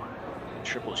yellow,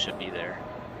 triple should be there.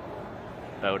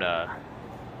 About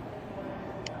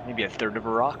maybe a third of a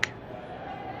rock.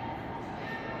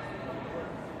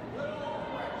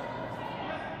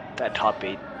 That top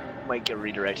 8 might get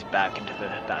redirected back into the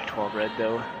back 12 red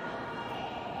though.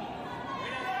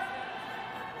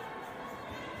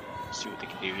 See what they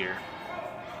can do here.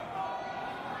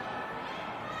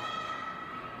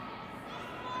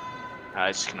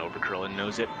 It's just gonna overcurl and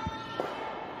nose it.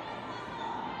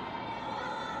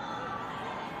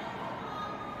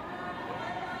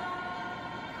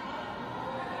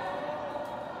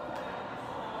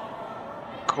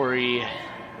 Korey,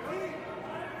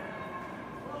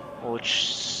 well,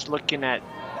 just looking at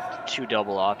 2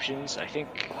 double options, I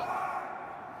think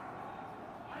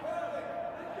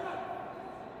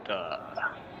a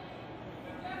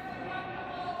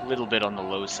little bit on the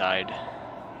low side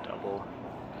double.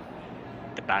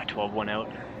 The back 12 one out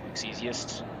looks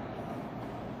easiest.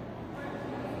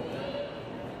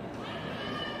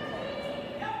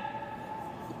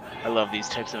 I love these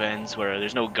types of ends where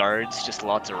there's no guards, just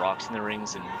lots of rocks in the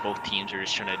rings, and both teams are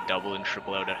just trying to double and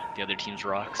triple out the other team's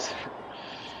rocks.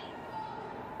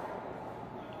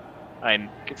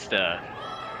 It's the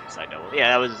side double.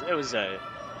 Yeah, it was a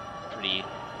pretty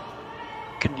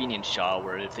convenient shot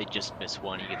where if they just miss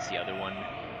one, he gets the other one.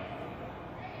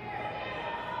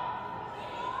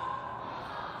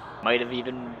 Might have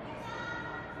even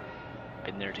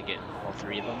been there to get all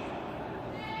 3 of them.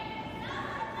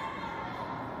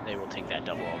 They will take that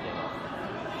double all day long.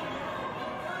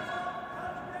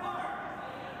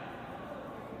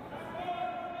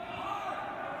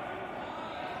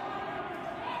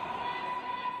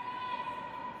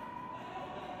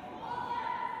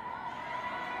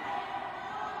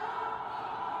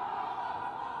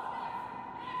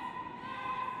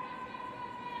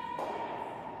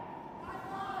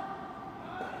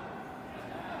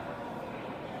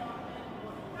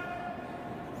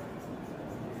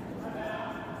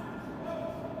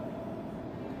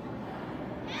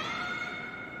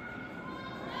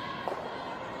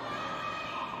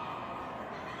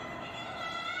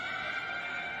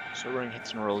 So ring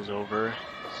hits and rolls over.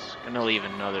 It's gonna leave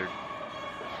another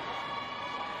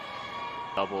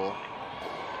double.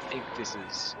 I think this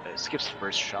is skips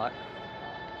first shot.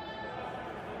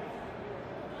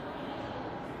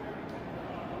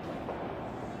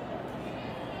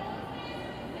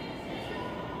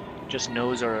 Just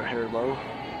nose or hair low.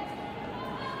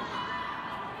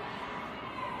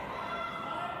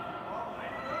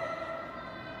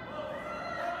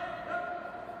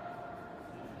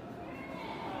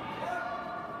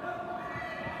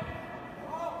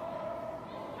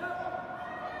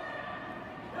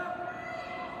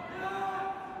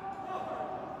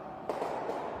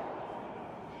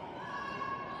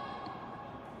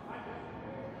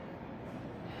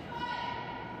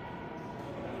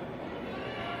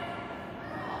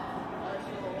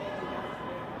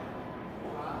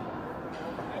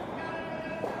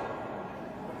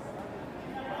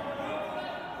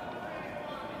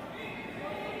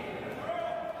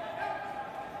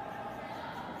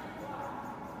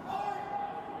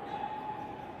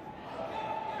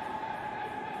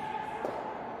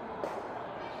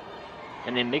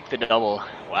 And they make the double.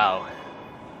 Wow.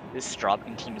 This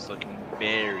Dropkin team is looking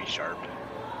very sharp.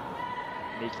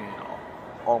 Making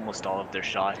almost all of their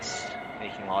shots.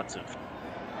 Making lots of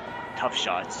tough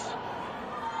shots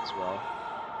as well.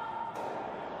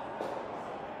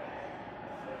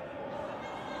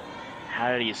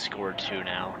 How do you score 2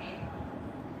 now?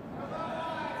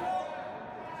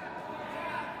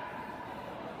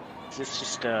 Is this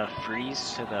just a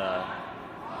freeze to the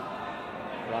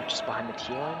rock just behind the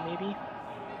tee line, maybe?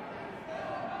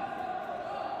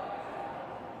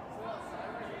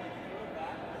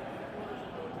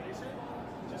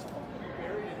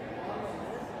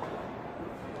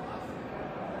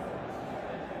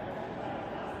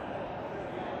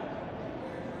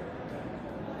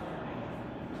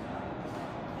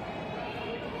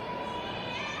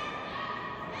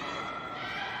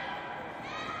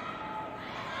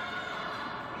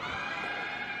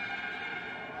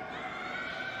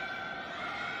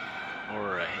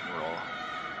 Alright, roll.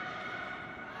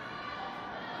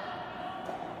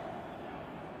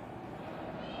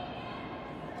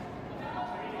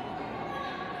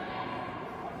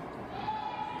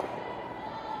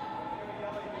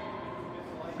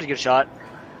 Pretty good shot.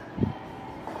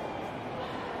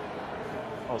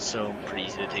 Also pretty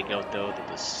easy to take out though, that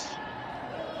this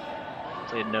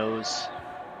played nose.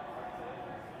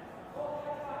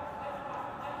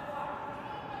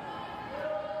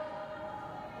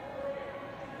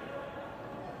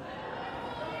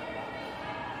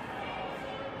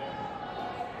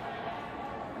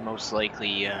 Most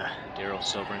likely, Darryl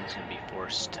Sobern's going to be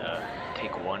forced to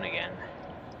take one again.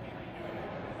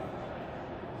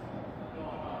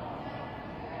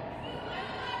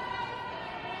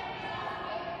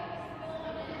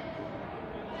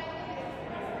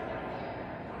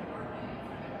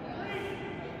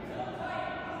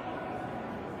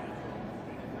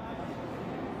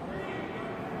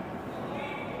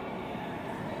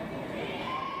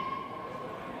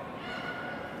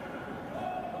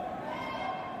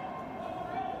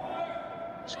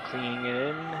 Cleaning it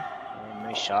in, and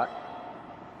nice shot.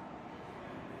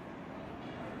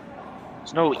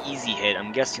 There's no easy hit.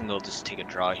 I'm guessing they'll just take a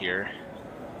draw here.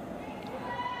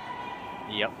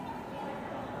 Yep.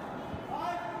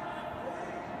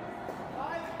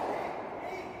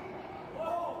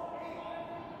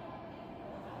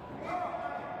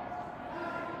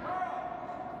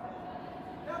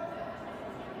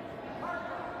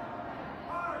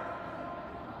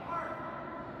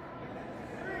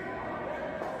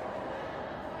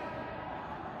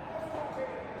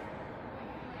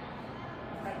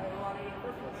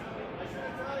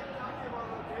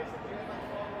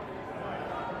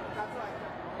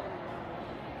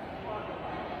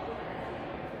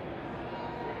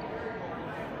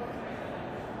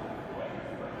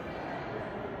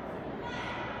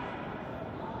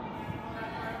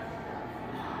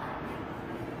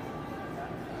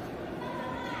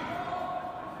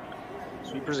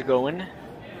 Sweepers are going.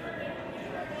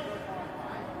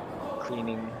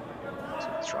 Cleaning. So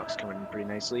the truck's coming in pretty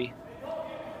nicely.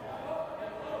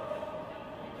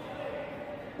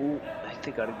 Ooh, I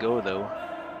think I gotta go though.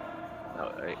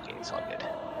 Oh, okay, it's all good.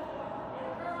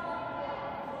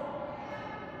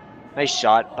 Nice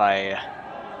shot by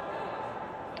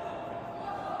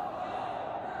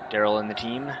Darryl and the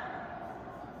team.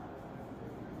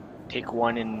 Take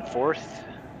one in fourth.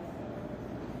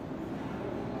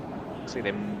 Looks like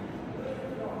they're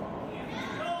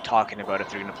talking about if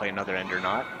they're going to play another end or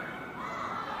not.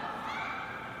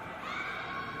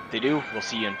 If they do, we'll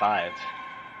see you in 5.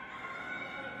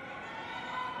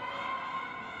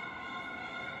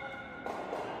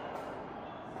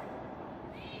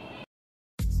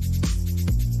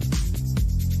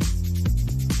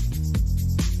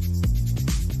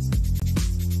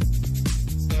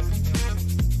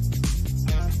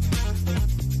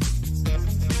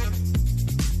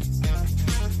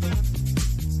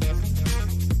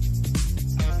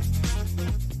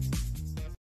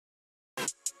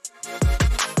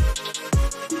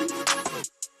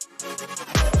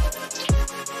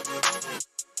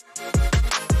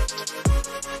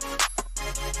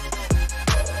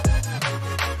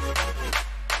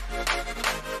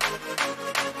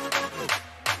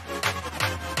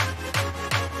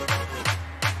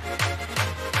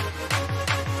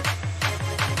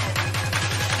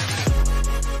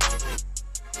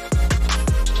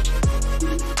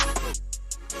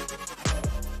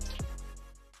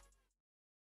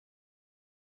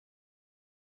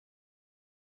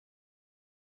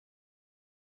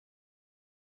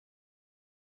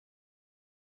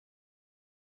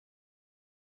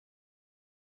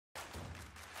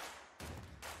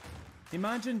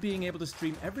 Imagine being able to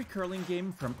stream every curling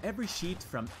game from every sheet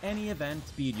from any event,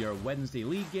 be it your Wednesday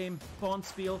league game,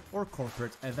 bonspiel, or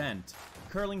corporate event.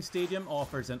 Curling Stadium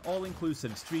offers an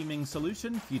all-inclusive streaming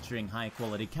solution featuring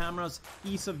high-quality cameras,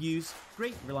 ease of use,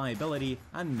 great reliability,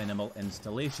 and minimal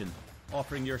installation.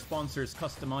 Offering your sponsors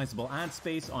customizable ad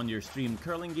space on your streamed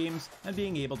curling games and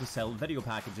being able to sell video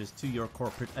packages to your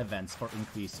corporate events for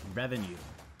increased revenue.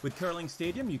 With Curling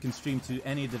Stadium, you can stream to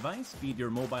any device, be it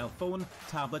your mobile phone,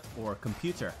 tablet, or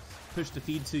computer. Push the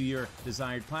feed to your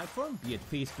desired platform, be it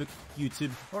Facebook,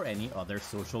 YouTube, or any other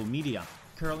social media.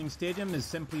 Curling Stadium is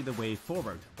simply the way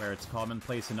forward. Where it's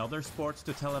commonplace in other sports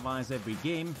to televise every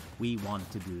game, we want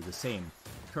to do the same.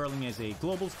 Curling is a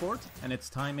global sport, and it's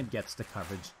time it gets the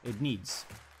coverage it needs.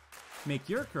 Make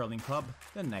your curling club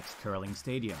the next Curling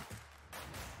Stadium.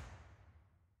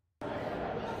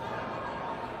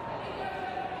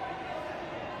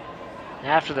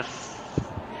 After the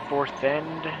fourth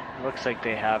end, looks like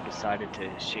they have decided to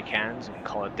shake hands and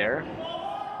call it there.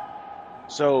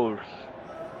 So,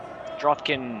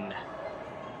 Dropkin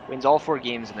wins all 4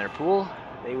 games in their pool.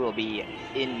 They will be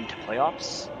into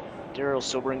playoffs. Darryl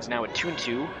Sobering's now at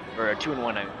 2-2, or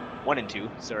 2-1, 1-2,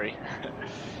 sorry.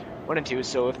 1-2,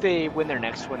 so if they win their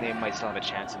next one, they might still have a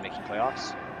chance of making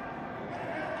playoffs.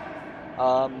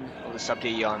 I'll just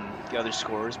update you on the other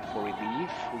scores before we leave.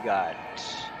 We got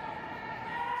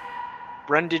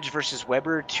Brundage versus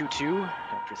Weber 2-2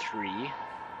 after 3. We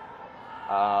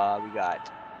got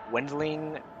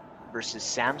Wendling versus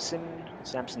Samson.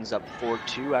 Samson's up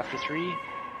 4-2 after 3.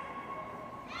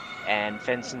 And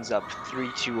Fenson's up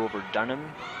 3-2 over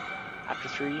Dunham after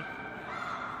 3.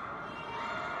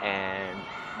 And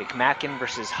McMacken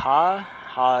versus Ha.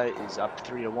 Ha is up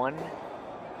 3-1.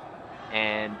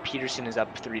 And Peterson is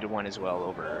up 3-1 as well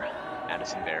over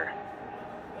Addison Bear.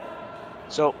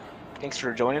 So, thanks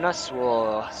for joining us.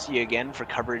 We'll see you again for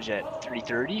coverage at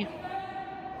 3:30.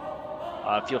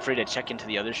 Feel free to check into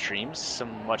the other streams,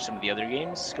 watch some of the other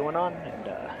games going on, and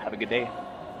have a good day.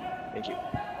 Thank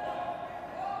you.